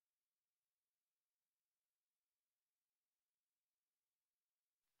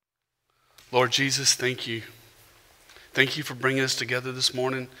Lord Jesus, thank you. Thank you for bringing us together this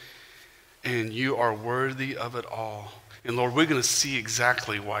morning, and you are worthy of it all. And Lord, we're going to see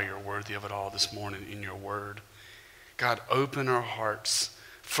exactly why you're worthy of it all this morning in your word. God, open our hearts,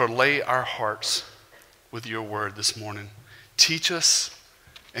 fillet our hearts with your word this morning. Teach us,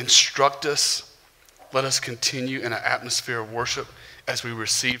 instruct us. Let us continue in an atmosphere of worship as we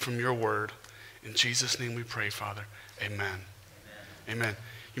receive from your word. In Jesus' name we pray, Father. Amen. Amen.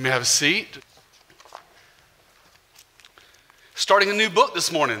 You may have a seat. Starting a new book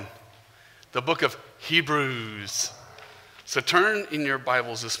this morning, the book of Hebrews. So turn in your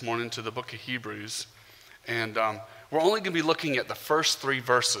Bibles this morning to the book of Hebrews. And we're only going to be looking at the first 3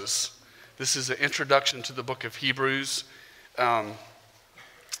 verses. This is an introduction to the book of Hebrews.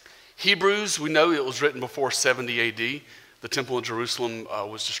 Hebrews, we know it was written before 70 A.D. The temple in Jerusalem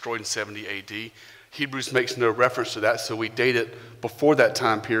was destroyed in 70 A.D. Hebrews makes no reference to that, so we date it before that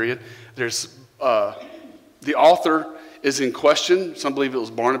time period. There's the author is in question. Some believe it was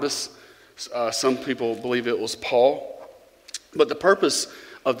Barnabas. Some people believe it was Paul. But the purpose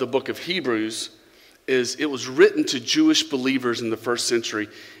of the book of Hebrews is it was written to Jewish believers in the first century.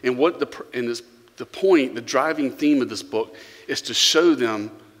 And the point, the driving theme of this book is to show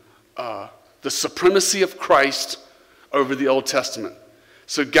them the supremacy of Christ over the Old Testament.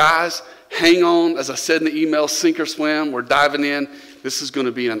 So guys, hang on. As I said in the email, sink or swim. We're diving in. This is going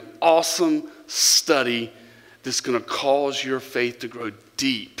to be an awesome study that's going to cause your faith to grow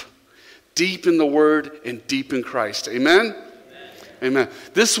deep. Deep in the Word and deep in Christ. Amen? Amen.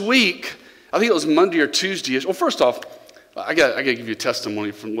 This week, I think it was Monday or Tuesday. Well, first off, I got to give you a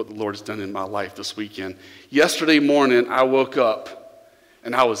testimony from what the Lord has done in my life this weekend. Yesterday morning, I woke up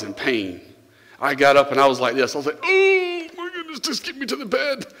and I was in pain. I got up and I was like this. I was like, oh my goodness, just get me to the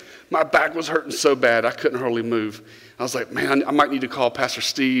bed. My back was hurting so bad, I couldn't hardly move. I was like, man, I might need to call Pastor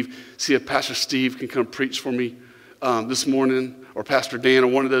Steve, see if Pastor Steve can come preach for me this morning, or Pastor Dan, or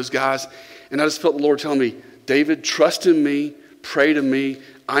one of those guys. And I just felt the Lord telling me, David, trust in me, pray to me.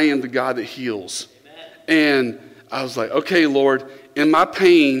 I am the God that heals. Amen. And I was like, okay, Lord, in my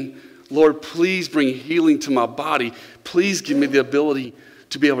pain, Lord, please bring healing to my body. Please give me the ability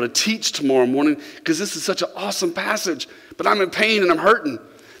to be able to teach tomorrow morning, because this is such an awesome passage, but I'm in pain and I'm hurting.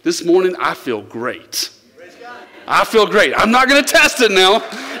 This morning, I feel great. I feel great. I'm not going to test it now,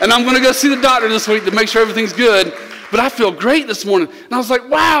 and I'm going to go see the doctor this week to make sure everything's good, but I feel great this morning. And I was like,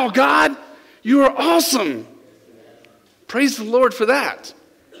 wow, God, you are awesome. Praise the Lord for that.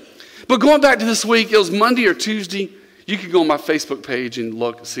 But going back to this week, it was Monday or Tuesday. You can go on my Facebook page and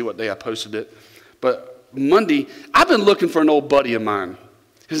look and see what day I posted it. But Monday, I've been looking for an old buddy of mine.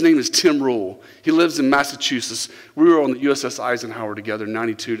 His name is Tim Rule. He lives in Massachusetts. We were on the USS Eisenhower together,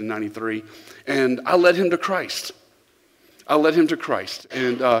 92 to 93. And I led him to Christ.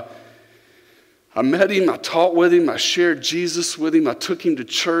 And I met him. I talked with him. I shared Jesus with him. I took him to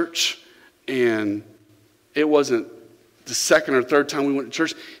church. And it wasn't the second or third time we went to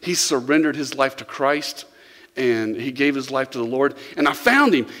church. He surrendered his life to Christ. And he gave his life to the Lord. And I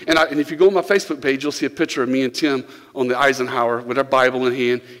found him. And if you go on my Facebook page, you'll see a picture of me and Tim on the Eisenhower with our Bible in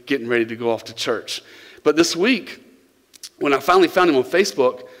hand, getting ready to go off to church. But this week, when I finally found him on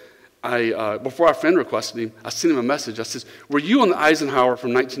Facebook, before our friend requested him, I sent him a message. I said, were you on the Eisenhower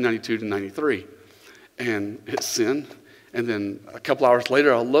from 1992 to 93? And hit send. And then a couple hours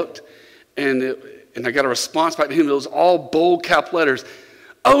later, I looked, and I got a response back to him. It was all bold cap letters.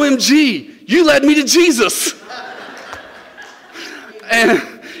 OMG, you led me to Jesus. And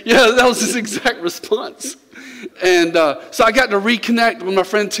yeah, that was his exact response. And so I got to reconnect with my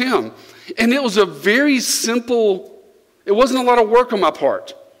friend Tim. And it was a very simple, it wasn't a lot of work on my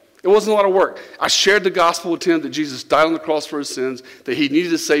part. It wasn't a lot of work. I shared the gospel with Tim that Jesus died on the cross for his sins, that he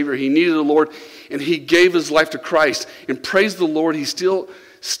needed a Savior, he needed a Lord, and he gave his life to Christ. And praise the Lord, he's still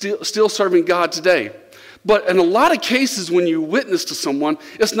serving God today. But in a lot of cases, when you witness to someone,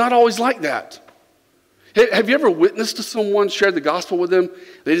 it's not always like that. Have you ever witnessed to someone, shared the gospel with them?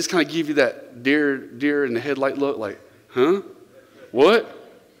 They just kind of give you that deer in the headlight look, like, huh?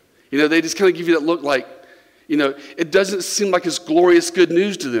 What? You know, they just kind of give you that look like, you know, it doesn't seem like it's glorious good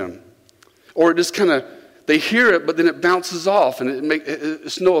news to them. Or it just kind of, they hear it, but then it bounces off, and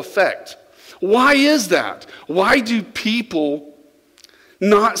it's no effect. Why is that? Why do people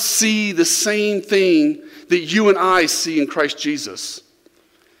not see the same thing that you and I see in Christ Jesus?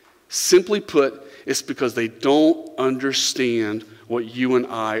 Simply put, it's because they don't understand what you and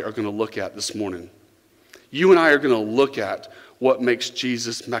I are going to look at this morning. You and I are going to look at what makes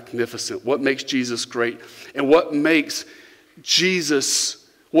Jesus magnificent, what makes Jesus great, and what makes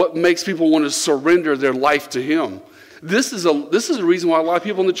people want to surrender their life to him. This is a reason why a lot of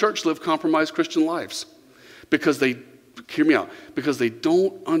people in the church live compromised Christian lives. Because hear me out, because they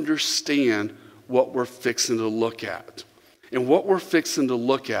don't understand what we're fixing to look at. And what we're fixing to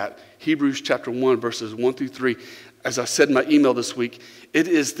look at, Hebrews chapter 1, verses 1 through 3, as I said in my email this week, it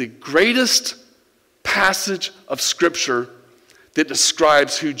is the greatest passage of Scripture that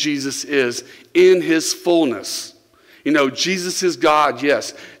describes who Jesus is in his fullness. You know, Jesus is God,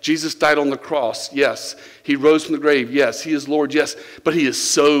 yes. Jesus died on the cross, yes. He rose from the grave, yes. He is Lord, yes. But he is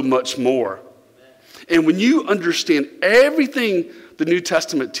so much more. And when you understand everything the New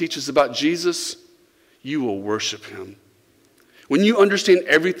Testament teaches about Jesus, you will worship him. When you understand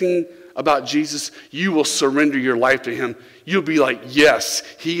everything about Jesus, you will surrender your life to him. You'll be like, yes,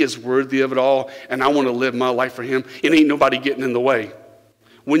 he is worthy of it all, and I want to live my life for him, and ain't nobody getting in the way.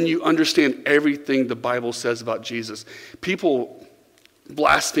 When you understand everything the Bible says about Jesus, people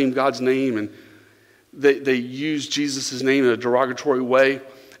blaspheme God's name, and they use Jesus' name in a derogatory way,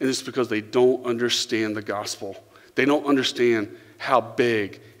 and it's because they don't understand the gospel. They don't understand how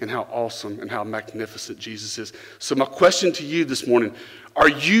big and how awesome and how magnificent Jesus is. So my question to you this morning, are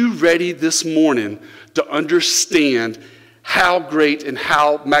you ready this morning to understand how great and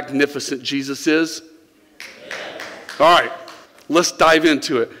how magnificent Jesus is? All right, let's dive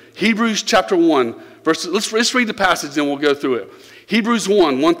into it. Hebrews chapter 1, let's read the passage and we'll go through it. Hebrews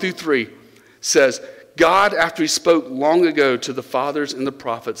 1 through 3 says, God, after he spoke long ago to the fathers and the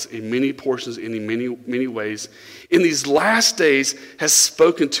prophets in many portions, in many ways, in these last days has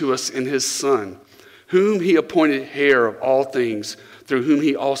spoken to us in his Son, whom he appointed heir of all things, through whom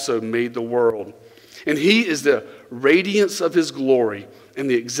he also made the world. And he is the radiance of his glory and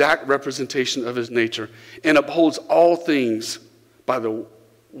the exact representation of his nature, and upholds all things by the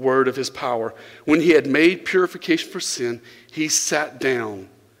word of his power. When he had made purification for sin, he sat down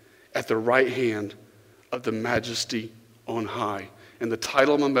at the right hand of the majesty on high. And the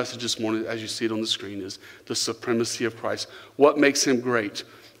title of my message this morning, as you see it on the screen, is The Supremacy of Christ. What makes him great?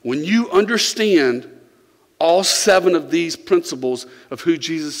 When you understand all 7 of these principles of who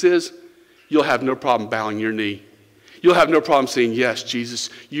Jesus is, you'll have no problem bowing your knee. You'll have no problem saying, yes, Jesus,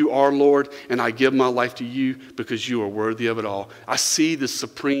 you are Lord, and I give my life to you because you are worthy of it all. I see the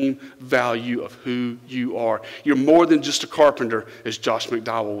supreme value of who you are. You're more than just a carpenter, as Josh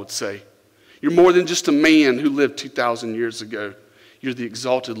McDowell would say. You're more than just a man who lived 2,000 years ago. You're the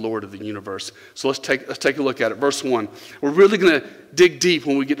exalted Lord of the universe. So let's take a look at it. Verse 1. We're really going to dig deep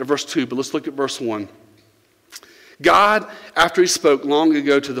when we get to verse 2, but let's look at verse 1. God, after he spoke long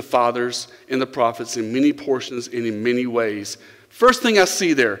ago to the fathers and the prophets in many portions and in many ways. First thing I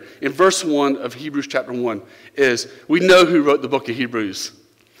see there in verse 1 of Hebrews chapter 1 is we know who wrote the book of Hebrews.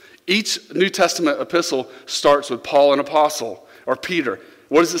 Each New Testament epistle starts with Paul, an apostle, or Peter.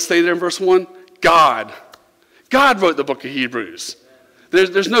 What does it say there in verse 1? God. God wrote the book of Hebrews.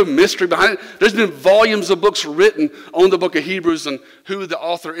 There's no mystery behind it. There's been volumes of books written on the book of Hebrews and who the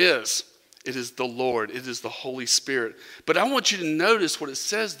author is. It is the Lord. It is the Holy Spirit. But I want you to notice what it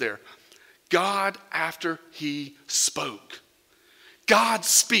says there. God after he spoke. God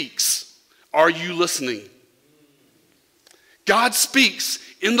speaks. Are you listening? God speaks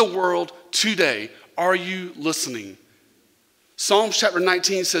in the world today. Are you listening? Psalms chapter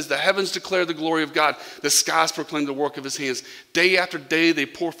 19 says, the heavens declare the glory of God. The skies proclaim the work of his hands. Day after day they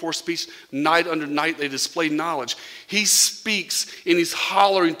pour forth speech. Night under night they display knowledge. He speaks and he's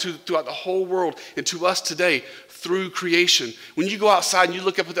hollering throughout the whole world and to us today through creation. When you go outside and you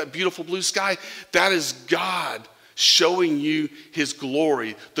look up at that beautiful blue sky, that is God showing you his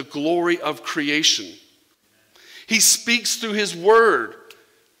glory, the glory of creation. He speaks through his word.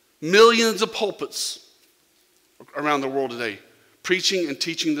 Millions of pulpits around the world today, preaching and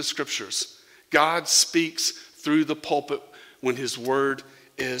teaching the scriptures. God speaks through the pulpit when his word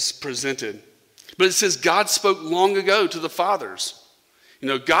is presented. But it says God spoke long ago to the fathers. You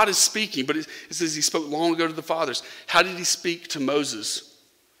know, God is speaking, but it says he spoke long ago to the fathers. How did he speak to Moses?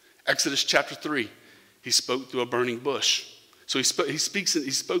 Exodus chapter 3. He spoke through a burning bush. So he speaks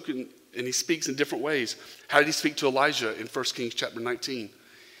in different ways. How did he speak to Elijah in 1 Kings chapter 19?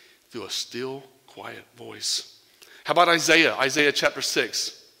 Through a still, quiet voice. How about Isaiah? Isaiah chapter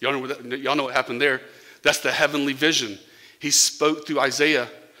 6. Y'all know what happened there. That's the heavenly vision. He spoke through Isaiah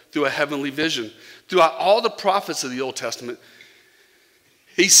through a heavenly vision. Throughout all the prophets of the Old Testament,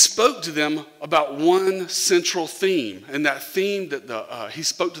 he spoke to them about one central theme. And that theme that he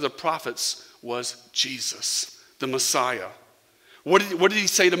spoke to the prophets was Jesus, the Messiah. What did he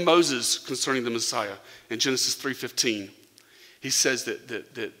say to Moses concerning the Messiah in Genesis 3:15? He says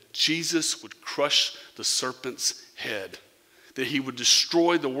that Jesus would crush the serpent's head. that he would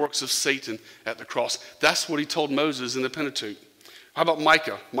destroy the works of Satan at the cross. That's what he told Moses in the Pentateuch. How about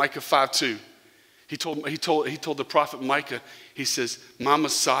Micah? Micah 5:2. He told the prophet Micah, he says, my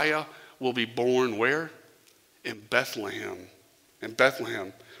Messiah will be born where? In Bethlehem. In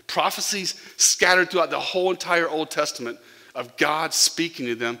Bethlehem. Prophecies scattered throughout the whole entire Old Testament of God speaking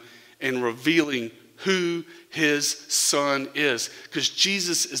to them and revealing who his son is. Because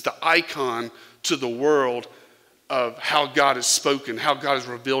Jesus is the icon to the world of how God has spoken, how God has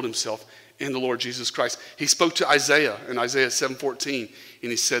revealed himself in the Lord Jesus Christ. He spoke to Isaiah in Isaiah 7:14,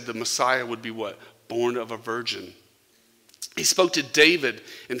 and he said the Messiah would be what? Born of a virgin. He spoke to David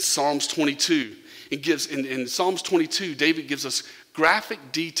in Psalms 22. In Psalms 22, David gives us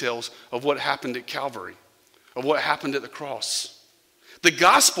graphic details of what happened at Calvary, of what happened at the cross. The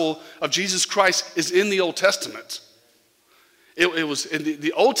gospel of Jesus Christ is in the Old Testament. It was in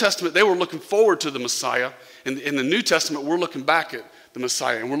the Old Testament, they were looking forward to the Messiah. In the New Testament, we're looking back at the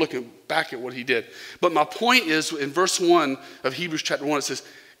Messiah, and we're looking back at what he did. But my point is, in verse 1 of Hebrews chapter 1, it says,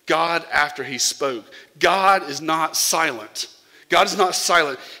 God after he spoke. God is not silent. God is not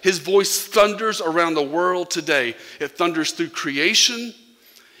silent. His voice thunders around the world today. It thunders through creation.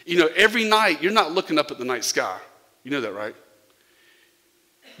 You know, every night, you're not looking up at the night sky. You know that, right?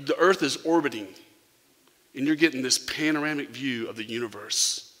 The earth is orbiting, and you're getting this panoramic view of the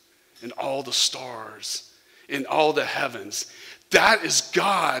universe and all the stars and all the heavens. That is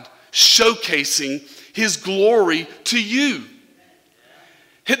God showcasing his glory to you.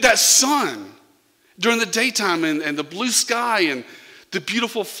 Hit that sun during the daytime and the blue sky and the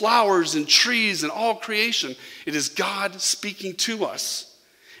beautiful flowers and trees and all creation. It is God speaking to us.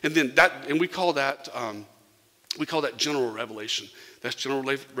 And then we call that general revelation. That's general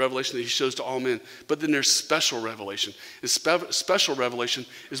revelation that he shows to all men. But then there's special revelation. And special revelation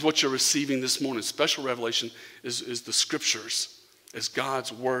is what you're receiving this morning. Special revelation is the scriptures, is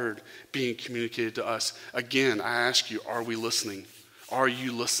God's word being communicated to us. Again, I ask you, are we listening? Are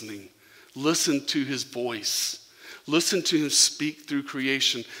you listening? Listen to his voice. Listen to him speak through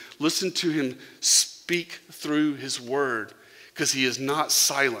creation. Listen to him speak through his word, because he is not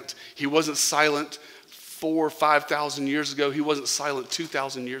silent. He wasn't silent 4,000 or 5,000 years ago. He wasn't silent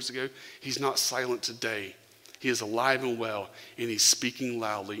 2,000 years ago. He's not silent today. He is alive and well, and he's speaking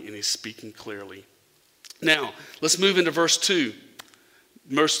loudly, and he's speaking clearly. Now, let's move into verse 2.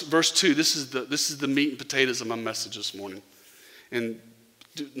 Verse 2, this is the meat and potatoes of my message this morning. And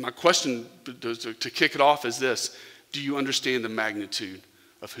my question to kick it off is this: do you understand the magnitude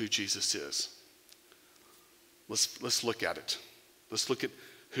of who Jesus is? Let's look at it. Let's look at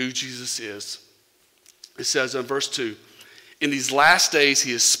who Jesus is. It says in verse 2, in these last days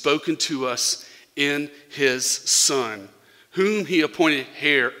he has spoken to us in his Son, whom he appointed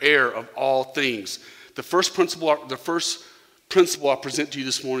heir of all things. The first principle I present to you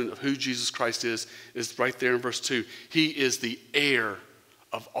this morning of who Jesus Christ is right there in verse 2. He is the heir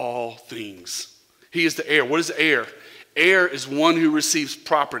of all things. He is the heir. What is heir? Heir is one who receives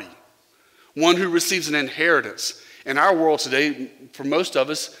property, one who receives an inheritance. In our world today, for most of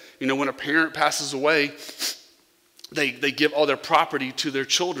us, you know, when a parent passes away, they give all their property to their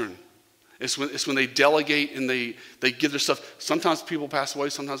children. It's when they delegate and they give their stuff. Sometimes people pass away,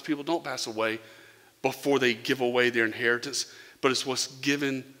 sometimes people don't pass away before they give away their inheritance. But it's what's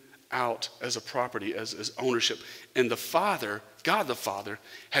given out as a property, as ownership. And the Father, God the Father,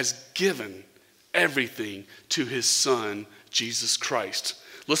 has given everything to his Son, Jesus Christ.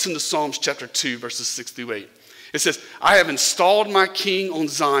 Listen to Psalms chapter 2, verses 6 through 8. It says, I have installed my king on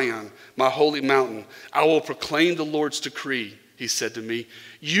Zion, my holy mountain. I will proclaim the Lord's decree. He said to me,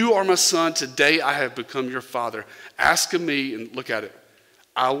 you are my son. Today I have become your father. Ask of me, and look at it.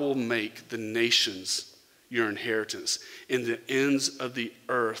 I will make the nations your inheritance, and the ends of the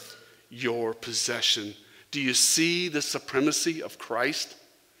earth your possession. Do you see the supremacy of Christ?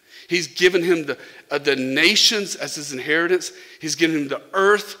 He's given him the nations as his inheritance. He's given him the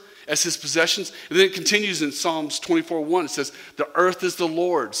earth as his possessions. And then it continues in Psalms 24:1. It says, the earth is the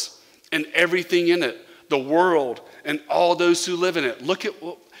Lord's and everything in it, the world and all those who live in it. Look at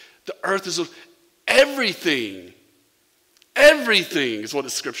what the earth is. Everything. Everything is what the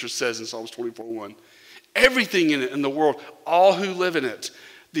scripture says in Psalms 24:1. Everything in it, in the world, all who live in it.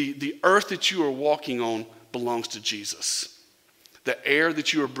 The earth that you are walking on belongs to Jesus. The air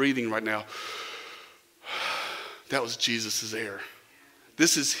that you are breathing right now, that was Jesus' air.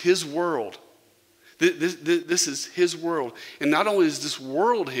 This is his world. This is his world. And not only is this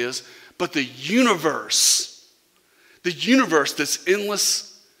world his, but the universe that's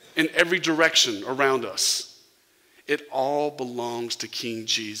endless in every direction around us, it all belongs to King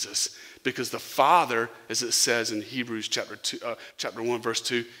Jesus. Because the Father, as it says in Hebrews chapter 1, verse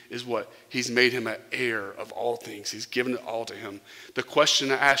 2, is what? He's made him an heir of all things. He's given it all to him. The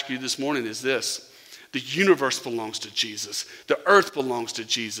question I ask you this morning is this. The universe belongs to Jesus. The earth belongs to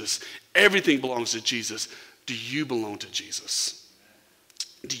Jesus. Everything belongs to Jesus. Do you belong to Jesus?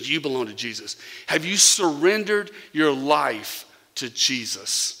 Do you belong to Jesus? Have you surrendered your life to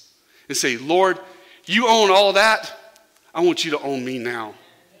Jesus? And say, Lord, you own all that. I want you to own me now.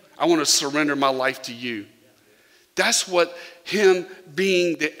 I want to surrender my life to you. That's what him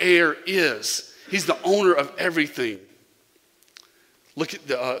being the heir is. He's the owner of everything. Look at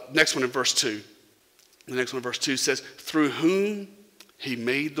the next one in verse 2. The next one in verse 2 says, through whom he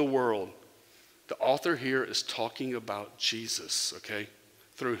made the world. The author here is talking about Jesus, okay?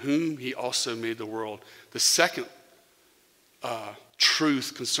 Through whom he also made the world. The second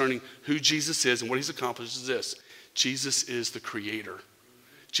truth concerning who Jesus is and what he's accomplished is this. Jesus is the creator.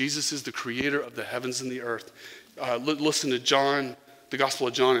 Jesus is the creator of the heavens and the earth. Listen to John, the Gospel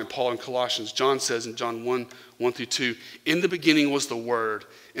of John and Paul in Colossians. John says in John 1:1-2, in the beginning was the Word,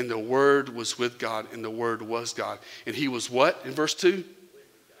 and the Word was with God, and the Word was God. And he was what in verse 2?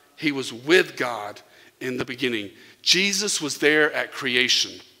 He was with God in the beginning. Jesus was there at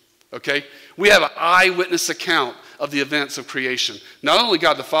creation. Okay? We have an eyewitness account of the events of creation. Not only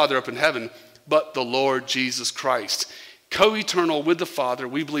God the Father up in heaven, but the Lord Jesus Christ. Co-eternal with the Father.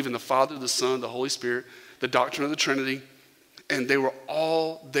 We believe in the Father, the Son, the Holy Spirit, the doctrine of the Trinity. And they were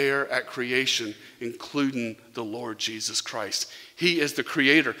all there at creation, including the Lord Jesus Christ. He is the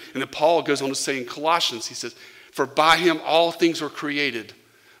creator. And then Paul goes on to say in Colossians, he says, for by him all things were created,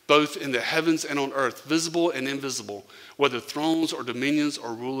 both in the heavens and on earth, visible and invisible, whether thrones or dominions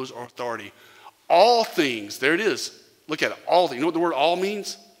or rulers or authority. All things, there it is. Look at it, all things. You know what the word all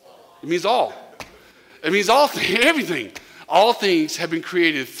means? It means all. It means all things, everything. All things have been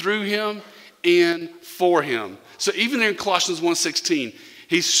created through him and for him. So even there in Colossians 1:16,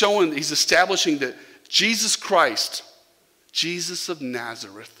 he's establishing that Jesus Christ, Jesus of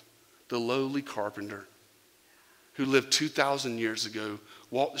Nazareth, the lowly carpenter, who lived 2,000 years ago,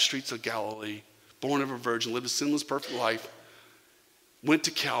 walked the streets of Galilee, born of a virgin, lived a sinless, perfect life, went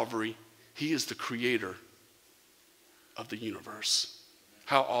to Calvary. He is the creator of the universe.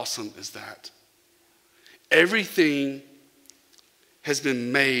 How awesome is that? Everything has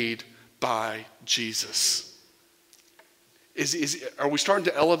been made by Jesus. Are we starting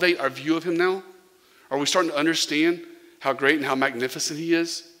to elevate our view of him now? Are we starting to understand how great and how magnificent he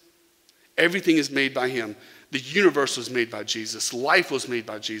is? Everything is made by him. The universe was made by Jesus. Life was made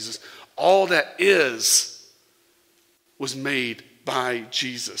by Jesus. All that is was made by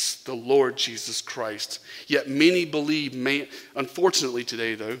Jesus, the Lord Jesus Christ. Yet many believe, unfortunately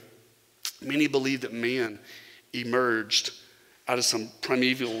today though, many believe that man emerged out of some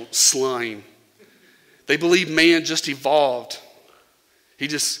primeval slime. They believe man just evolved. He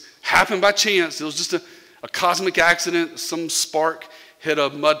just happened by chance. It was just a cosmic accident. Some spark hit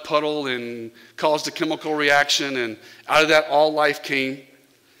a mud puddle and caused a chemical reaction, and out of that all life came.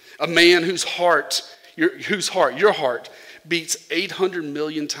 A man whose heart, your heart, beats 800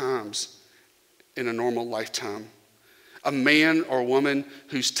 million times in a normal lifetime. A man or woman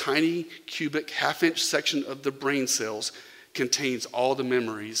whose tiny cubic half-inch section of the brain cells contains all the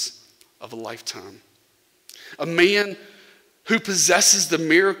memories of a lifetime. A man who possesses the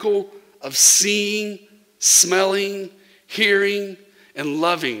miracle of seeing, smelling, hearing, and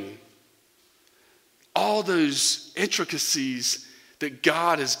loving. All those intricacies that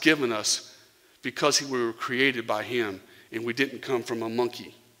God has given us because we were created by him and we didn't come from a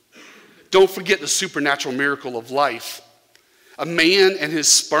monkey. Don't forget the supernatural miracle of life. A man and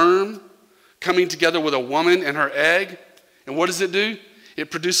his sperm coming together with a woman and her egg. And what does it do? It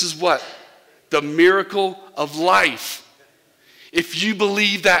produces what? The miracle of life. If you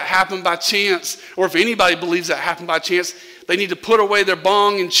believe that happened by chance, or if anybody believes that happened by chance, they need to put away their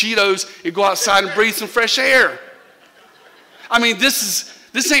bong and Cheetos and go outside and breathe some fresh air. I mean, this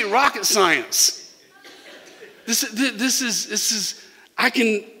ain't rocket science. This is, I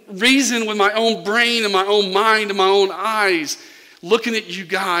can reason with my own brain and my own mind and my own eyes, looking at you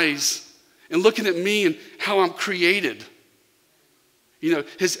guys and looking at me and how I'm created. You know,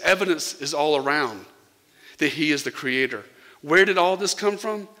 his evidence is all around that he is the creator. Where did all this come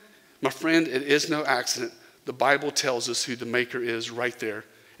from? My friend, it is no accident. The Bible tells us who the maker is right there,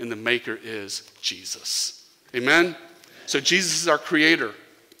 and the maker is Jesus. Amen? So Jesus is our creator.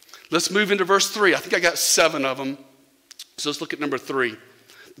 Let's move into verse 3. I think I got 7 of them. So let's look at number 3.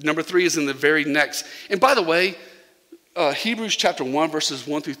 Number 3 is in the very next. And by the way, Hebrews chapter 1, verses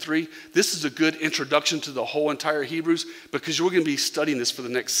 1 through 3, this is a good introduction to the whole entire Hebrews because we're going to be studying this for the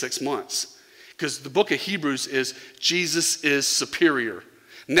next 6 months. Because the book of Hebrews is Jesus is superior.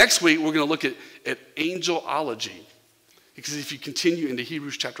 Next week, we're going to look at angelology. Because if you continue into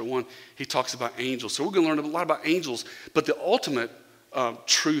Hebrews chapter 1, he talks about angels. So we're going to learn a lot about angels. But the ultimate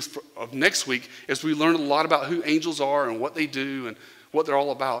truth of next week is we learn a lot about who angels are and what they do and what they're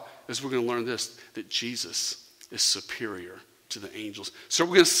all about, is we're going to learn this, that Jesus is superior to the angels. So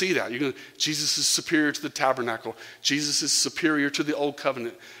we're going to see that. Jesus is superior to the tabernacle. Jesus is superior to the old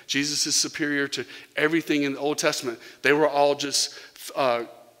covenant. Jesus is superior to everything in the Old Testament. They were all just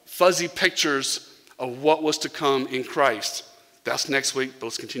fuzzy pictures of what was to come in Christ. That's next week, but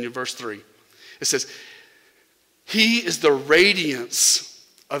let's continue verse 3. It says, he is the radiance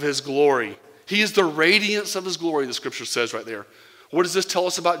of his glory. He is the radiance of his glory, the scripture says right there. What does this tell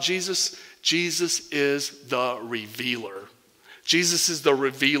us about Jesus? Jesus is the revealer. Jesus is the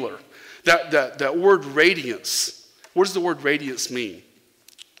revealer. That word radiance, what does the word radiance mean?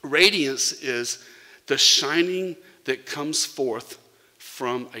 Radiance is the shining that comes forth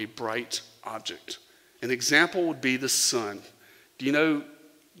from a bright object. An example would be the sun. Do you know,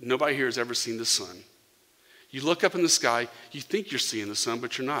 nobody here has ever seen the sun. You look up in the sky, you think you're seeing the sun,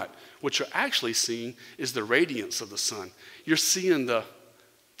 but you're not. What you're actually seeing is the radiance of the sun. You're seeing the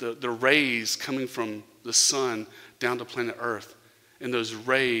rays coming from the sun down to planet Earth. And those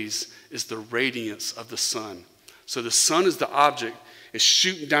rays is the radiance of the sun. So the sun is the object. It's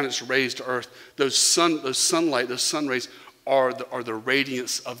shooting down its rays to Earth. Those sun rays are the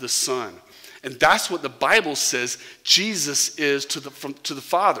radiance of the sun. And that's what the Bible says Jesus is to the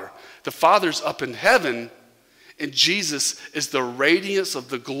Father. The Father's up in heaven, and Jesus is the radiance of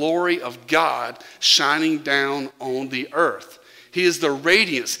the glory of God shining down on the earth. He is the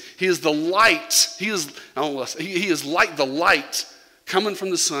radiance. He is the light. He is like the light coming from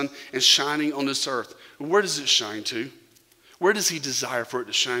the sun and shining on this earth. Where does it shine to? Where does he desire for it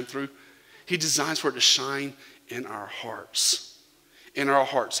to shine through? He desires for it to shine in our hearts. In our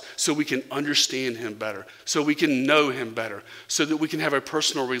hearts, so we can understand him better, so we can know him better, so that we can have a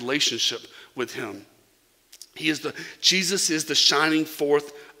personal relationship with him. Jesus is the shining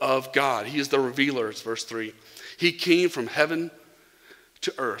forth of God. He is the revealer, it's verse 3. He came from heaven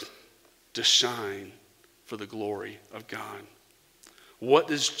to earth to shine for the glory of God.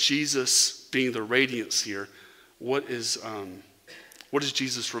 What is Jesus being the radiance here? What is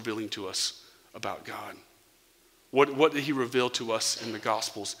Jesus revealing to us about God? What did he reveal to us in the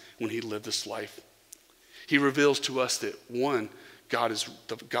Gospels when he lived this life? He reveals to us that one, God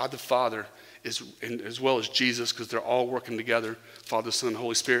the Father is, and as well as Jesus, because they're all working together, Father, Son,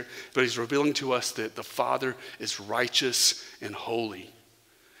 Holy Spirit. But he's revealing to us that the Father is righteous and holy.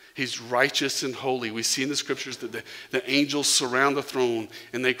 He's righteous and holy. We see in the scriptures that the angels surround the throne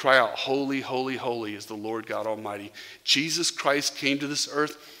and they cry out, holy, holy, holy is the Lord God Almighty. Jesus Christ came to this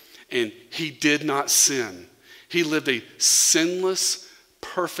earth and he did not sin. He lived a sinless,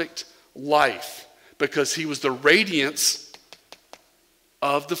 perfect life because he was the radiance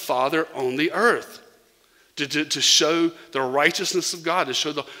of the Father on the earth to show the righteousness of God, to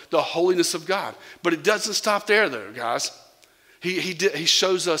show the holiness of God. But it doesn't stop there, though, guys. He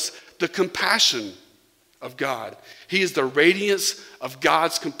shows us the compassion of God. He is the radiance of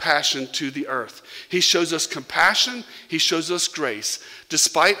God's compassion to the earth. He shows us compassion. He shows us grace.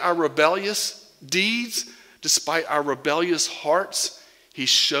 Despite our rebellious deeds, despite our rebellious hearts, he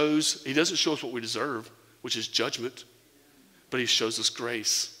doesn't show us what we deserve, which is judgment, but he shows us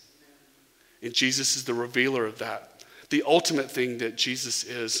grace. And Jesus is the revealer of that. The ultimate thing that Jesus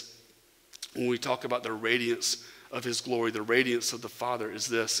is, when we talk about the radiance of his glory, the radiance of the Father, is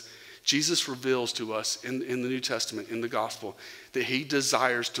this. Jesus reveals to us in the New Testament, in the gospel, that he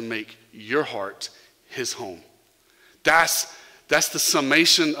desires to make your heart his home. That's the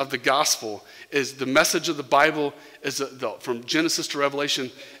summation of the gospel. Is the message of the Bible is from Genesis to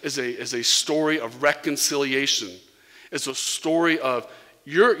Revelation is a story of reconciliation. It's a story of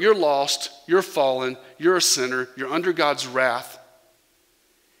you're lost, you're fallen, you're a sinner, you're under God's wrath.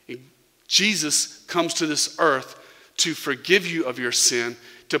 And Jesus comes to this earth to forgive you of your sin,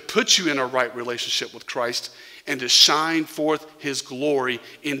 to put you in a right relationship with Christ, and to shine forth his glory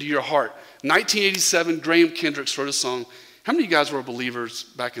into your heart. 1987, Graham Kendricks wrote a song. How many of you guys were believers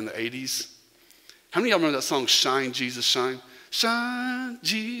back in the 80s? How many of y'all remember that song, Shine, Jesus, Shine? Shine,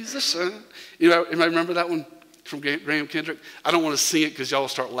 Jesus, shine. Anybody remember that one from Graham Kendrick? I don't want to sing it because y'all will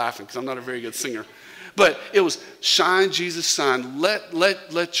start laughing because I'm not a very good singer. But it was, Shine, Jesus, shine.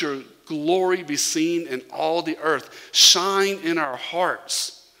 Let your glory be seen in all the earth. Shine in our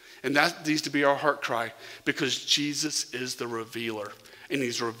hearts. And that needs to be our heart cry, because Jesus is the revealer. And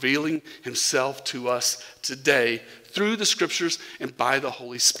he's revealing himself to us today through the scriptures and by the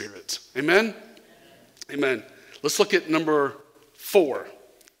Holy Spirit. Amen? Amen. Let's look at number 4.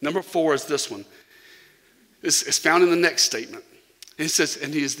 Number 4 is this one. It's found in the next statement. And it says,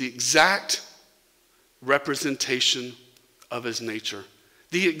 and he is the exact representation of his nature.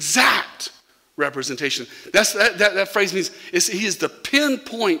 The exact representation. That phrase means he is the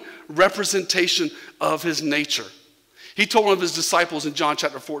pinpoint representation of his nature. He told one of his disciples in John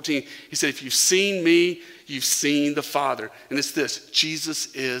chapter 14, he said, if you've seen me, you've seen the Father. And it's this,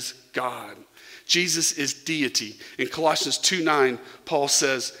 Jesus is God. Jesus is deity. In Colossians 2:9, Paul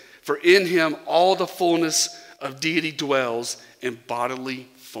says, for in him all the fullness of deity dwells in bodily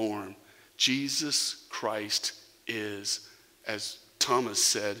form. Jesus Christ is, as Thomas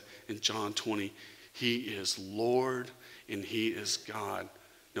said in John 20, he is Lord and he is God.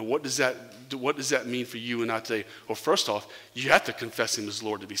 Now, what does that mean for you and I today? Well, first off, you have to confess him as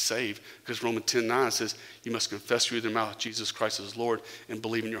Lord to be saved, because Romans 10:9 says you must confess with your mouth Jesus Christ is Lord and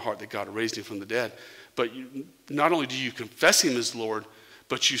believe in your heart that God raised him from the dead. But not only do you confess him as Lord,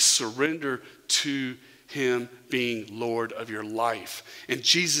 but you surrender to him being Lord of your life. And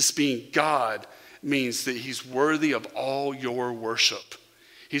Jesus being God means that he's worthy of all your worship.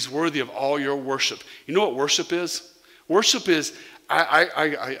 He's worthy of all your worship. You know what worship is? Worship is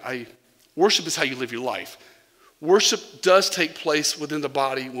worship is how you live your life. Worship does take place within the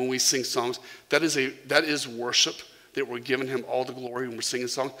body when we sing songs. That is worship, that we're giving him all the glory when we're singing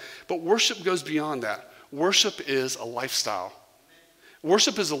songs. But worship goes beyond that. Worship is a lifestyle.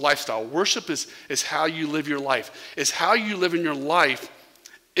 Worship is a lifestyle. Worship is how you live your life. Is how you live in your life.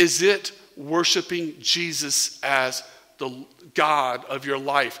 Is it worshiping Jesus as the God of your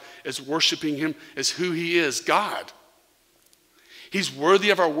life? Is worshiping him as who he is, God? He's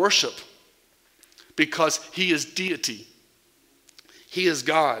worthy of our worship because he is deity. He is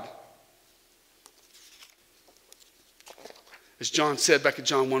God. As John said back in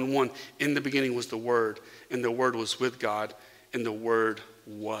John 1:1, in the beginning was the Word, and the Word was with God, and the Word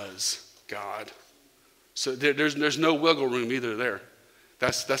was God. So there's no wiggle room either there.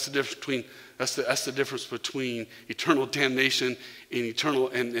 That's the difference between that's the difference between eternal damnation and eternal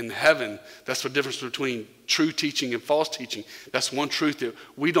and heaven. That's the difference between true teaching and false teaching. That's one truth that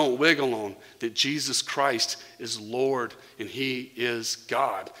we don't wiggle on, that Jesus Christ is Lord and he is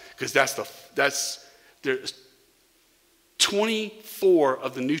God. Because there's 24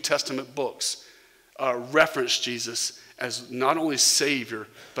 of the New Testament books reference Jesus as not only Savior,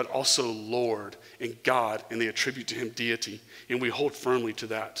 but also Lord and God, and they attribute to him deity. And we hold firmly to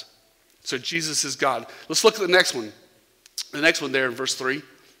that. So Jesus is God. Let's look at the next one. The next one there in verse 3.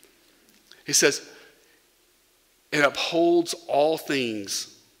 He says, it upholds all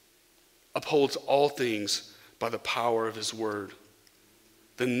things by the power of his word.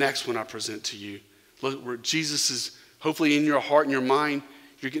 The next one I present to you, where Jesus is hopefully in your heart and your mind,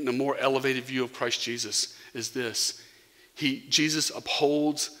 you're getting a more elevated view of Christ Jesus, is this. Jesus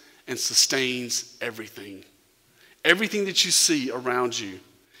upholds and sustains everything. Everything that you see around you,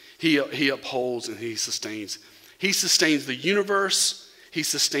 he upholds and he sustains. He sustains the universe. He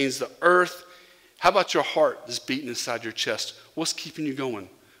sustains the earth. How about your heart that's beating inside your chest? What's keeping you going?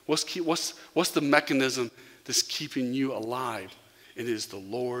 What's the mechanism that's keeping you alive? It is the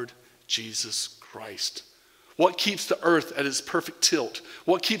Lord Jesus Christ. What keeps the earth at its perfect tilt?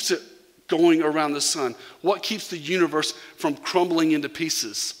 What keeps it going around the sun? What keeps the universe from crumbling into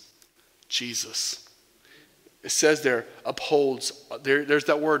pieces? Jesus. It says there, upholds. There's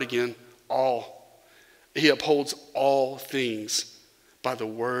that word again, all. He upholds all things by the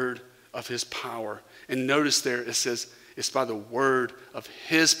word of his power. And notice there it says it's by the word of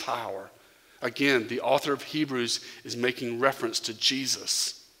his power. Again, the author of Hebrews is making reference to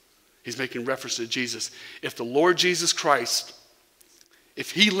Jesus. He's making reference to Jesus. If the Lord Jesus Christ,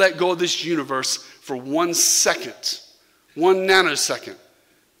 if he let go of this universe for 1 second, 1 nanosecond,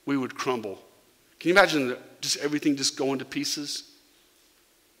 we would crumble. Can you imagine just everything just going to pieces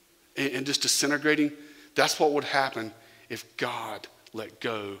and just disintegrating? That's what would happen if God let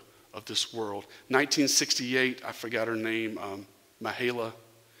go of this world. 1968, I forgot her name, Mahala.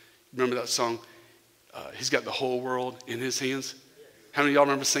 Remember that song? He's got the whole world in his hands. How many of y'all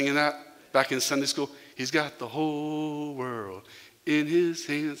remember singing that back in Sunday school? He's got the whole world in his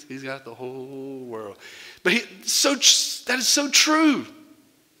hands. He's got the whole world. But that is so true.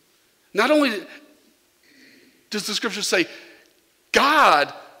 Not only does the scripture say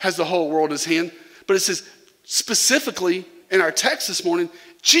God has the whole world in his hand, but it says specifically in our text this morning,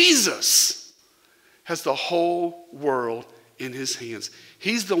 Jesus has the whole world in his hands.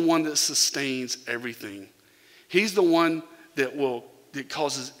 He's the one that sustains everything. He's the one that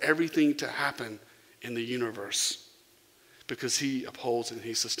causes everything to happen in the universe, because he upholds and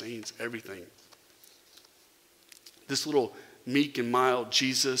he sustains everything. This little meek and mild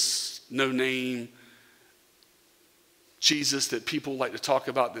Jesus, no name Jesus that people like to talk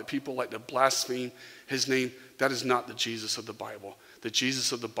about, that people like to blaspheme his name, that is not the Jesus of the Bible. The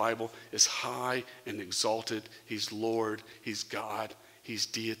Jesus of the Bible is high and exalted. He's Lord, he's God, he's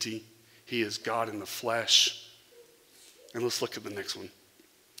deity. He is God in the flesh. And let's look at the next one.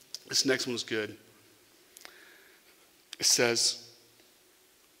 This next one is good. It says,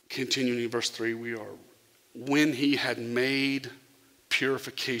 continuing in verse 3, when he had made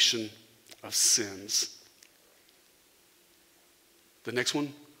purification of sins. The next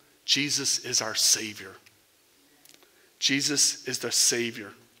one, Jesus is our Savior. Jesus is the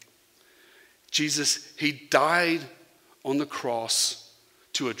Savior. Jesus, he died on the cross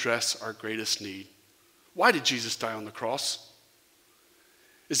to address our greatest need. Why did Jesus die on the cross?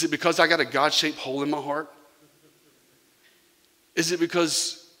 Is it because I got a God-shaped hole in my heart? Is it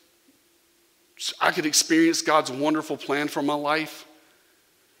because I could experience God's wonderful plan for my life?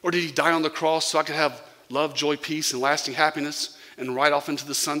 Or did he die on the cross so I could have love, joy, peace, and lasting happiness and ride off into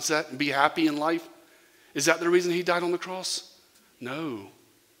the sunset and be happy in life? Is that the reason he died on the cross? No,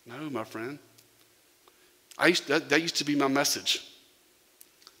 my friend. That used to be my message.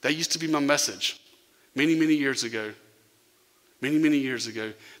 That used to be my message many, many years ago. Many, many years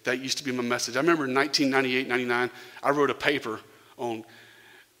ago, that used to be my message. I remember in 1998, 99, I wrote a paper on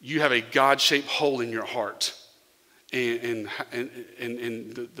you have a God-shaped hole in your heart. And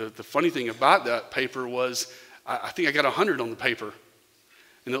the funny thing about that paper was I think I got 100 on the paper.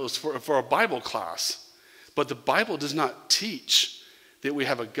 And it was for a Bible class. But the Bible does not teach that we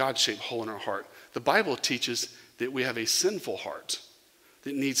have a God-shaped hole in our heart. The Bible teaches that we have a sinful heart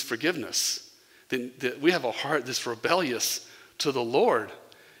that needs forgiveness. That we have a heart that's rebellious to the Lord.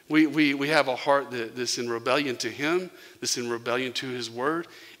 We have a heart that's in rebellion to him, that's in rebellion to his word.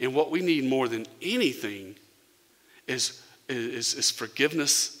 And what we need more than anything is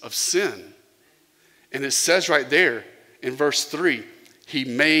forgiveness of sin. And it says right there in verse 3, he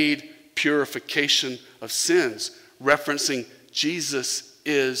made purification of sins, referencing Jesus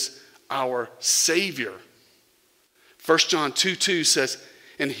is our Savior. 1 John 2:2 says,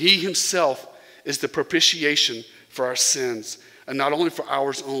 and he himself is the propitiation for our sins, and not only for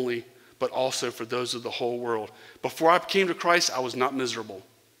ours only, but also for those of the whole world. Before I came to Christ, I was not miserable.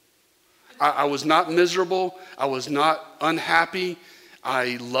 I was not miserable. I was not unhappy.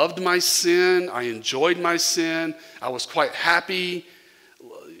 I loved my sin. I enjoyed my sin. I was quite happy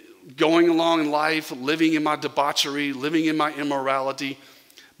going along in life, living in my debauchery, living in my immorality.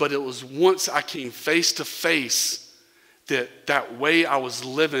 But it was once I came face to face that way I was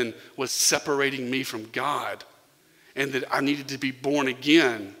living was separating me from God, and that I needed to be born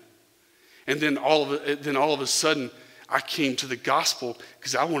again. And then all of a sudden, I came to the gospel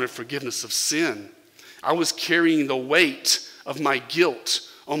because I wanted forgiveness of sin. I was carrying the weight of my guilt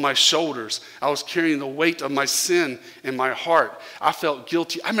on my shoulders. I was carrying the weight of my sin in my heart. I felt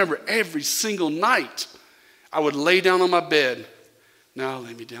guilty. I remember every single night I would lay down on my bed. Now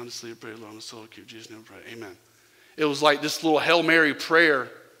lay me down to sleep, pray along the soul, keep Jesus' name, pray. Amen. It was like this little Hail Mary prayer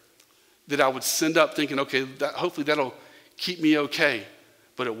that I would send up thinking, okay, hopefully that'll keep me okay.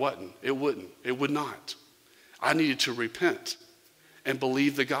 But it wasn't. It wouldn't. It would not. I needed to repent and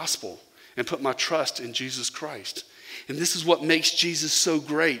believe the gospel and put my trust in Jesus Christ. And this is what makes Jesus so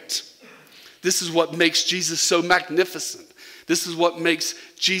great. This is what makes Jesus so magnificent. This is what makes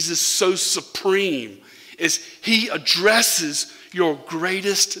Jesus so supreme, is he addresses your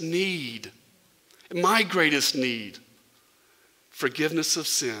greatest need, my greatest need, forgiveness of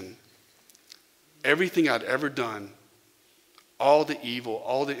sin. Everything I'd ever done, all the evil,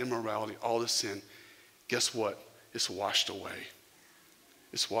 all the immorality, all the sin, guess what? It's washed away.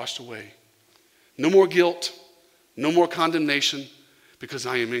 It's washed away. No more guilt, no more condemnation, because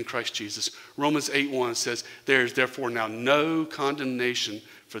I am in Christ Jesus. Romans 8:1 says, there is therefore now no condemnation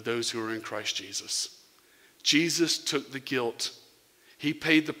for those who are in Christ Jesus. Jesus took the guilt. He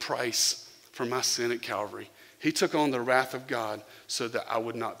paid the price for my sin at Calvary. He took on the wrath of God so that I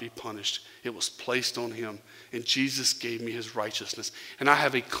would not be punished. It was placed on him, and Jesus gave me his righteousness. And I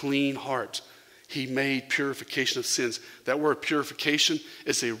have a clean heart. He made purification of sins. That word purification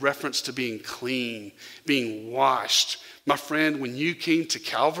is a reference to being clean, being washed. My friend, when you came to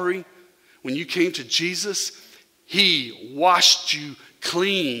Calvary, when you came to Jesus, he washed you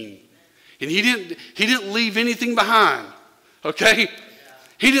clean. And he didn't leave anything behind, okay?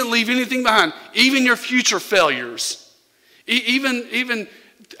 He didn't leave anything behind. Even your future failures, Even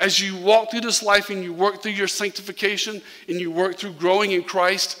as you walk through this life and you work through your sanctification and you work through growing in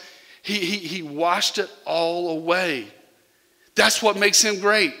Christ, he washed it all away. That's what makes him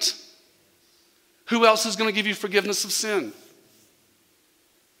great. Who else is going to give you forgiveness of sin?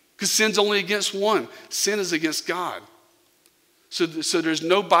 Because sin's only against one. Sin is against God. So there's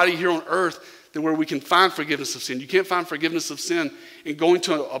nobody here on earth that where we can find forgiveness of sin. You can't find forgiveness of sin in going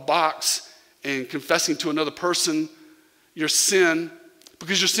to a box and confessing to another person your sin,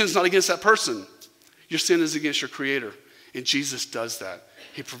 because your sin's not against that person. Your sin is against your Creator. And Jesus does that.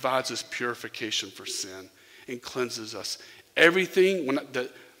 He provides us purification for sin and cleanses us. Everything,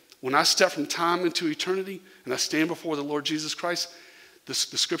 when I step from time into eternity and I stand before the Lord Jesus Christ, the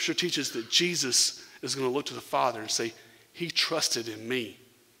scripture teaches that Jesus is going to look to the Father and say, he trusted in me.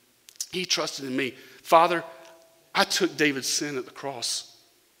 He trusted in me. Father, I took David's sin at the cross.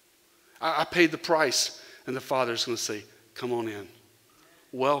 I paid the price. And the Father is going to say, come on in.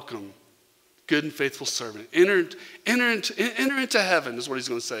 Welcome, good and faithful servant. Enter into heaven is what he's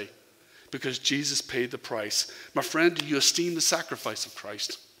going to say. Because Jesus paid the price. My friend, do you esteem the sacrifice of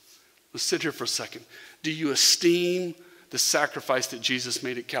Christ? Let's sit here for a second. Do you esteem the sacrifice that Jesus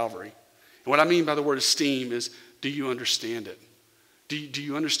made at Calvary? And what I mean by the word esteem is, do you understand it? Do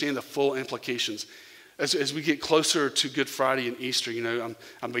you understand the full implications? As we get closer to Good Friday and Easter,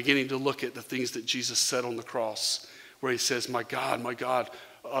 I'm beginning to look at the things that Jesus said on the cross, where he says, my God,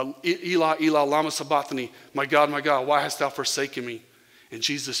 Eli, Eli, lama sabachthani, my God, why hast thou forsaken me? And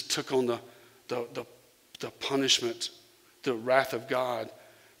Jesus took on the punishment, the wrath of God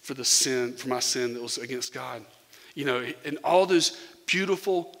for my sin that was against God. And all those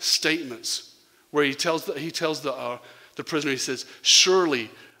beautiful statements where he tells the prisoner, he says, surely,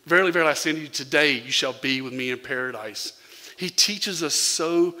 verily, verily, I say to you, today you shall be with me in paradise. He teaches us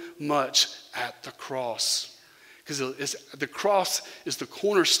so much at the cross. Because the cross is the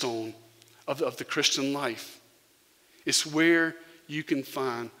cornerstone of the Christian life. It's where you can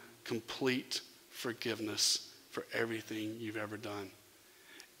find complete forgiveness for everything you've ever done.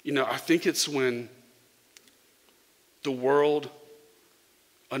 I think it's when the world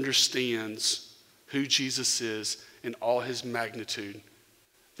understands who Jesus is in all his magnitude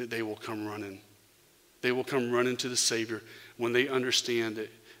that they will come running. They will come running to the Savior when they understand that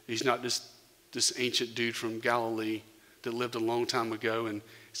he's not just this ancient dude from Galilee that lived a long time ago and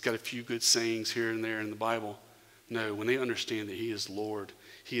he's got a few good sayings here and there in the Bible. No, when they understand that he is Lord,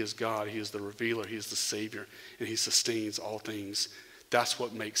 he is God, he is the revealer, he is the Savior, and he sustains all things, that's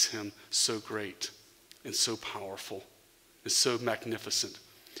what makes him so great and so powerful and so magnificent.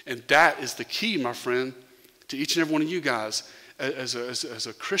 And that is the key, my friend, to each and every one of you guys as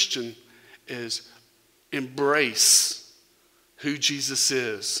a Christian, is embrace who Jesus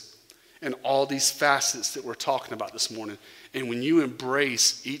is and all these facets that we're talking about this morning. And when you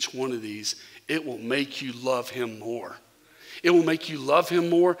embrace each one of these, it will make you love him more. It will make you love him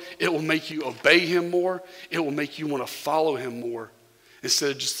more. It will make you obey him more. It will make you want to follow him more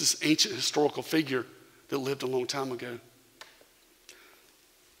instead of just this ancient historical figure that lived a long time ago.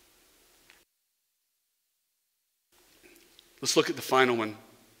 Let's look at the final one.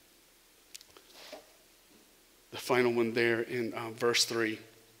 The final one there in verse 3.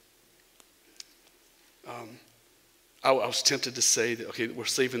 I was tempted to say that, okay, we're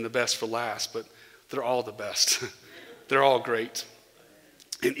saving the best for last, but they're all the best. They're all great.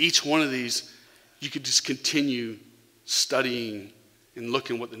 And each one of these, you could just continue studying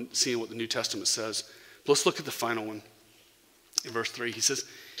and seeing what the New Testament says. But let's look at the final one. In verse 3, he says,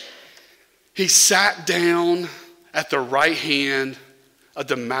 he sat down at the right hand of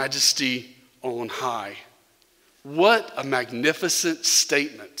the majesty on high. What a magnificent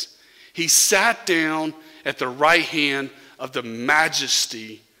statement. He sat down at the right hand of the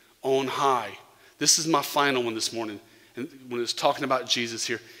majesty on high. This is my final one this morning. And when it's talking about Jesus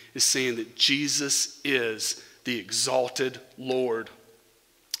here, it's saying that Jesus is the exalted Lord.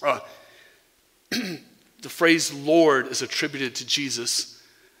 The phrase Lord is attributed to Jesus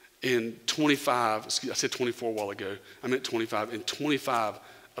in 25, I said 24 a while ago, I meant 25. In 25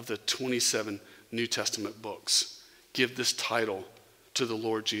 of the 27 New Testament books give this title to the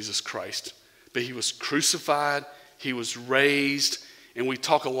Lord Jesus Christ. But he was crucified, he was raised, and we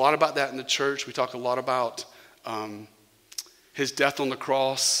talk a lot about that in the church. We talk a lot about his death on the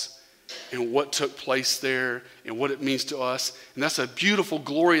cross and what took place there and what it means to us. And that's a beautiful,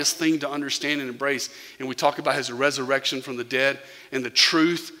 glorious thing to understand and embrace. And we talk about his resurrection from the dead and the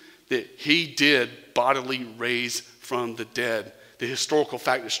truth that he did bodily raise from the dead. The historical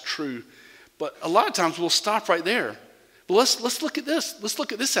fact is true. But a lot of times we'll stop right there. But let's look at this. Let's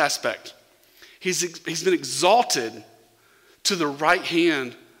look at this aspect. He's been exalted to the right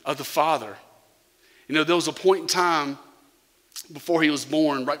hand of the Father. You know, there was a point in time before he was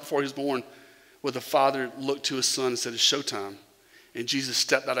born, right before he was born, where the Father looked to his Son and said, it's showtime. And Jesus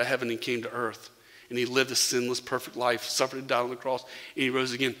stepped out of heaven and came to earth. And he lived a sinless, perfect life, suffered and died on the cross, and he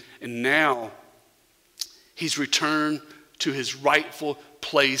rose again. And now he's returned to his rightful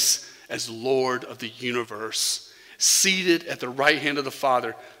place as Lord of the universe, seated at the right hand of the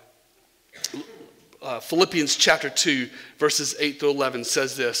Father. Philippians chapter 2, verses 8 through 11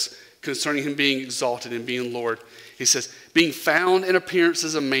 says this concerning him being exalted and being Lord. He says, being found in appearance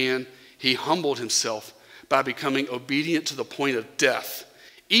as a man, he humbled himself by becoming obedient to the point of death,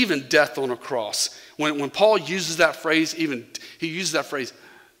 even death on a cross. When Paul uses that phrase, he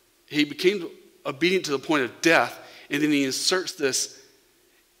became obedient to the point of death, and then he inserts this,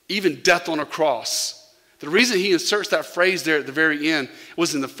 even death on a cross. The reason he inserts that phrase there at the very end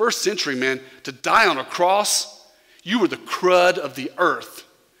was in the first century, man, to die on a cross, you were the crud of the earth.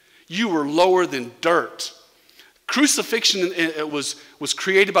 You were lower than dirt. Crucifixion it was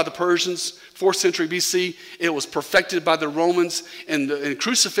created by the Persians, 4th century BC. It was perfected by the Romans, and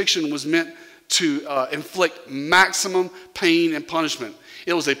crucifixion was meant to inflict maximum pain and punishment.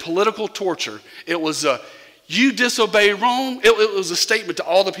 It was a political torture. It was you disobey Rome. It was a statement to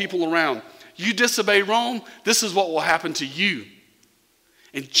all the people around. You disobey Rome, this is what will happen to you.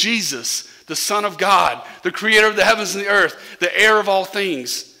 And Jesus, the Son of God, the creator of the heavens and the earth, the heir of all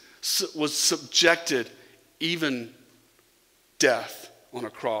things, was subjected even death on a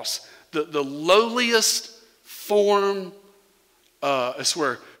cross. The lowliest form is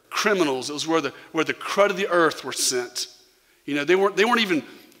where criminals, it was where the crud of the earth were sent. You know, they weren't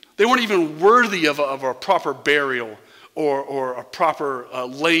even worthy of a proper burial or a proper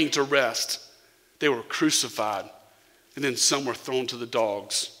laying to rest. They were crucified, and then some were thrown to the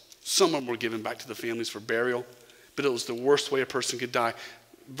dogs. Some of them were given back to the families for burial, but it was the worst way a person could die.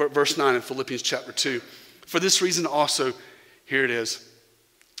 Verse 9 in Philippians chapter 2. For this reason also, here it is,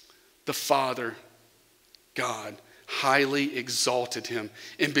 the Father, God, highly exalted him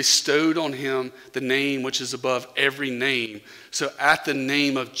and bestowed on him the name which is above every name. So at the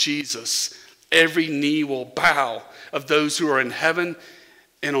name of Jesus, every knee will bow of those who are in heaven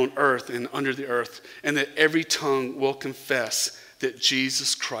and on earth and under the earth, and that every tongue will confess that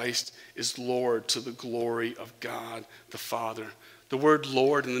Jesus Christ is Lord to the glory of God the Father. The word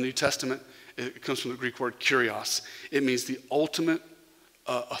Lord in the New Testament, it comes from the Greek word kurios. It means the ultimate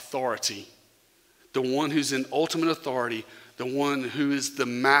authority. The one who's in ultimate authority, the one who is the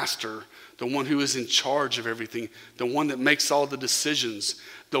master, the one who is in charge of everything, the one that makes all the decisions,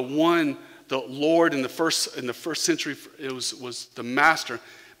 the Lord in the first century, it was the master,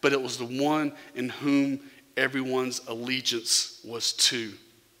 but it was the one in whom everyone's allegiance was to.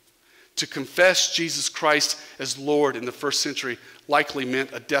 To confess Jesus Christ as Lord in the first century likely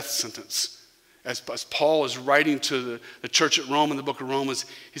meant a death sentence. As Paul is writing to the church at Rome in the book of Romans,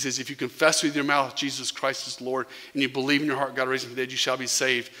 he says, if you confess with your mouth Jesus Christ is Lord and you believe in your heart God raised him from the dead, you shall be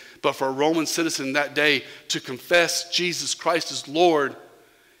saved. But for a Roman citizen that day, to confess Jesus Christ as Lord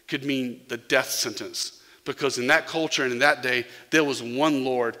could mean the death sentence. Because in that culture and in that day, there was one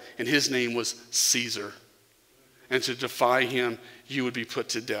Lord, and his name was Caesar. And to defy him, you would be put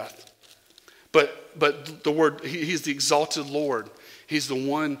to death. But the word, he's the exalted Lord. He's the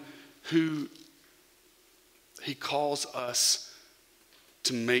one who he calls us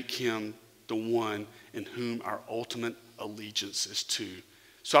to make him the one in whom our ultimate allegiance is to.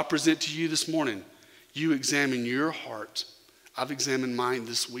 So I present to you this morning, you examine your heart. I've examined mine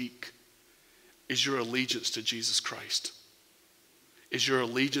this week. Is your allegiance to Jesus Christ? Is your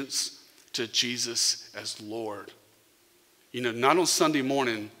allegiance to Jesus as Lord? You know, not on Sunday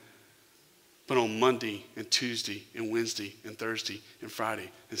morning, but on Monday and Tuesday and Wednesday and Thursday and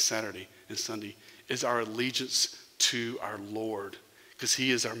Friday and Saturday and Sunday is our allegiance to our Lord, because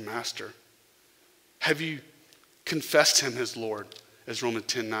he is our master. Have you confessed him as Lord, as Romans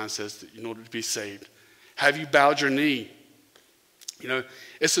 10:9 says, that in order to be saved? Have you bowed your knee? You know,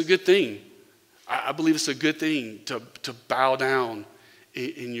 it's a good thing. I believe it's a good thing to bow down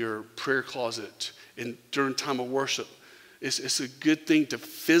in your prayer closet and during time of worship. It's a good thing to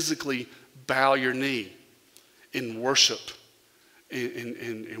physically bow your knee in worship.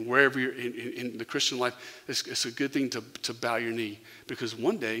 And wherever you're in the Christian life, it's a good thing to bow your knee, because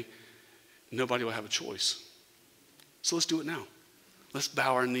one day nobody will have a choice. So let's do it now. Let's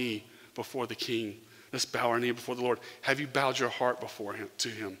bow our knee before the King. Let's bow our knee before the Lord. Have you bowed your heart before him, to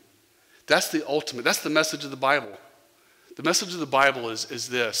him? That's the ultimate. That's the message of the Bible. The message of the Bible is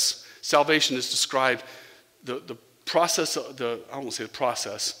this. Salvation is described, the process, I won't say the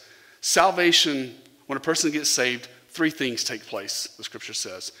process. Salvation, when a person gets saved, three things take place, the scripture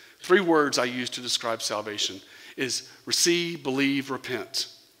says. Three words I use to describe salvation is receive, believe, repent.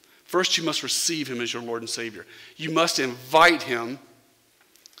 First, you must receive him as your Lord and Savior. You must invite him,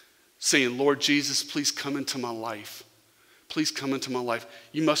 saying, Lord Jesus, please come into my life. Please come into my life.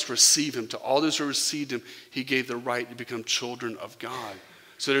 You must receive him. To all those who received him, he gave the right to become children of God.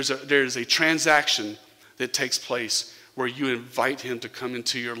 So there's a transaction that takes place where you invite him to come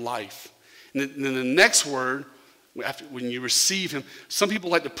into your life. And then the next word, when you receive him, some people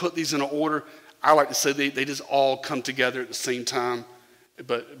like to put these in an order. I like to say they just all come together at the same time.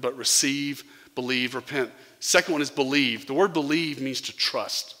 But receive, believe, repent. Second one is believe. The word believe means to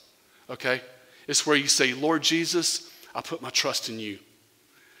trust. Okay? It's where you say, Lord Jesus, I put my trust in you.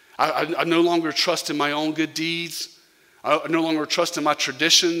 I no longer trust in my own good deeds. I no longer trust in my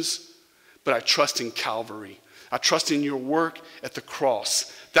traditions, but I trust in Calvary. I trust in your work at the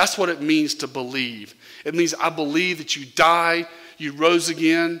cross. That's what it means to believe. It means I believe that you died, you rose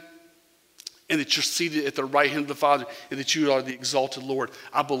again, and that you're seated at the right hand of the Father, and that you are the exalted Lord.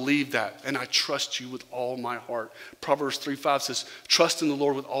 I believe that, and I trust you with all my heart. Proverbs 3:5 says, trust in the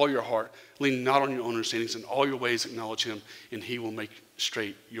Lord with all your heart. Lean not on your own understandings. In all your ways acknowledge him, and he will make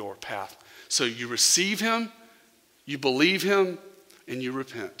straight your path. So you receive him, you believe him, and you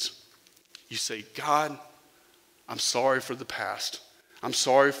repent. You say, God, I'm sorry for the past. I'm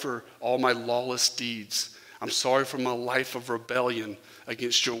sorry for all my lawless deeds. I'm sorry for my life of rebellion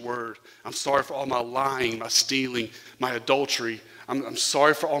against your word. I'm sorry for all my lying, my stealing, my adultery. I'm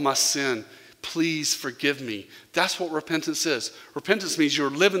sorry for all my sin. Please forgive me. That's what repentance is. Repentance means you're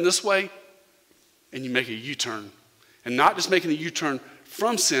living this way and you make a U-turn. And not just making a U-turn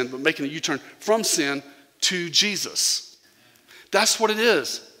from sin, but making a U-turn from sin to Jesus. That's what it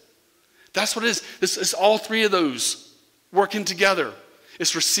is. That's what it is. It's all three of those working together.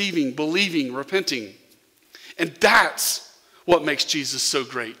 It's receiving, believing, repenting. And that's what makes Jesus so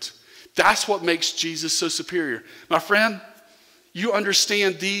great. That's what makes Jesus so superior. My friend, you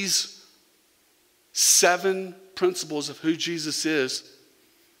understand these 7 principles of who Jesus is,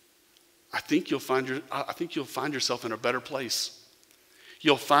 I think you'll find yourself in a better place.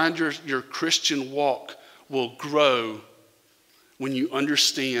 You'll find your Christian walk will grow when you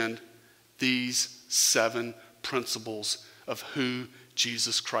understand these 7 principles of who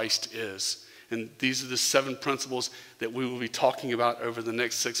Jesus Christ is. And these are the 7 principles that we will be talking about over the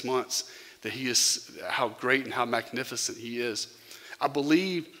next 6 months, that he is, how great and how magnificent he is. I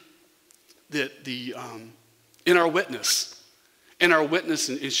believe that in our witness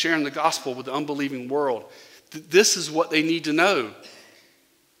in sharing the gospel with the unbelieving world, this is what they need to know.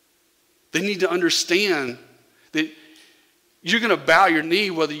 They need to understand that you're going to bow your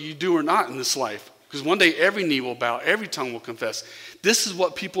knee whether you do or not in this life. Because one day every knee will bow, every tongue will confess. This is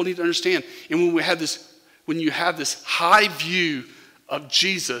what people need to understand. And when you have this high view of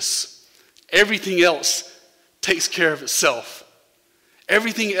Jesus, everything else takes care of itself.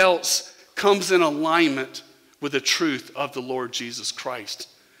 Everything else comes in alignment with the truth of the Lord Jesus Christ.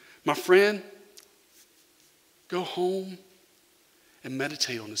 My friend, go home and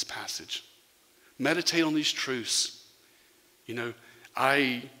meditate on this passage. Meditate on these truths. You know,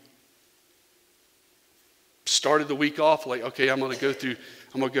 I started the week off like, okay, I'm going to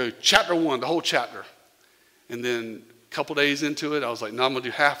go chapter 1, the whole chapter. And then a couple days into it, I was like, no, I'm going to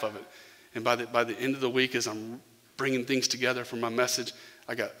do half of it. And by the end of the week, as I'm bringing things together for my message,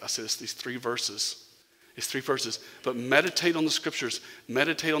 I said, it's these 3 verses. It's 3 verses. But meditate on the scriptures,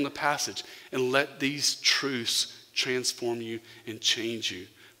 meditate on the passage, and let these truths transform you and change you.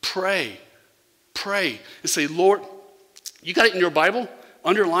 Pray, and say, Lord, you got it in your Bible?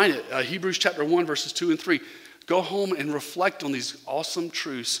 Underline it. Hebrews chapter 1, verses 2 and 3. Go home and reflect on these awesome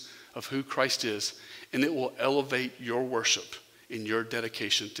truths of who Christ is, and it will elevate your worship in your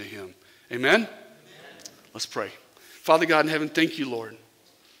dedication to him. Amen? Let's pray. Father God in heaven, thank you, Lord.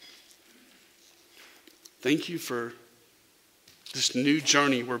 Thank you for this new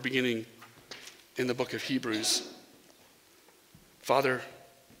journey we're beginning in the book of Hebrews. Father,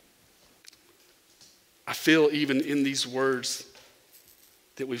 I feel even in these words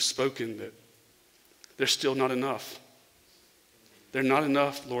that we've spoken that they're still not enough. They're not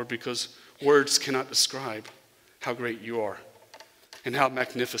enough, Lord, because words cannot describe how great you are and how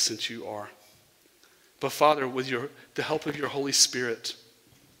magnificent you are. But Father, with the help of your Holy Spirit,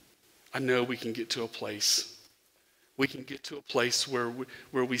 I know we can get to a place. We can get to a place where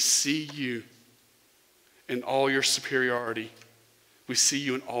we see you in all your superiority. We see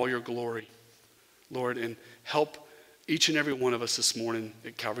you in all your glory, Lord, and help each and every one of us this morning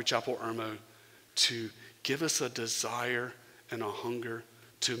at Calvary Chapel Irmo to give us a desire and a hunger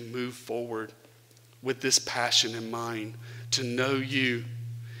to move forward with this passion in mind, to know you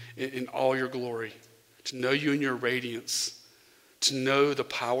in all your glory, to know you in your radiance, to know the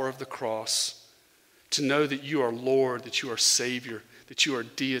power of the cross, to know that you are Lord, that you are Savior, that you are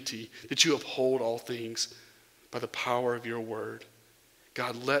deity, that you uphold all things by the power of your word.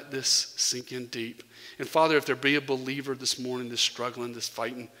 God, let this sink in deep. And Father, if there be a believer this morning that's struggling, that's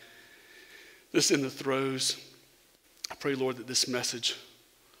fighting, that's in the throes, I pray, Lord, that this message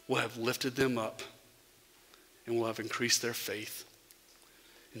will have lifted them up and will have increased their faith.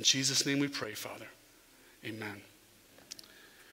 In Jesus' name we pray, Father. Amen.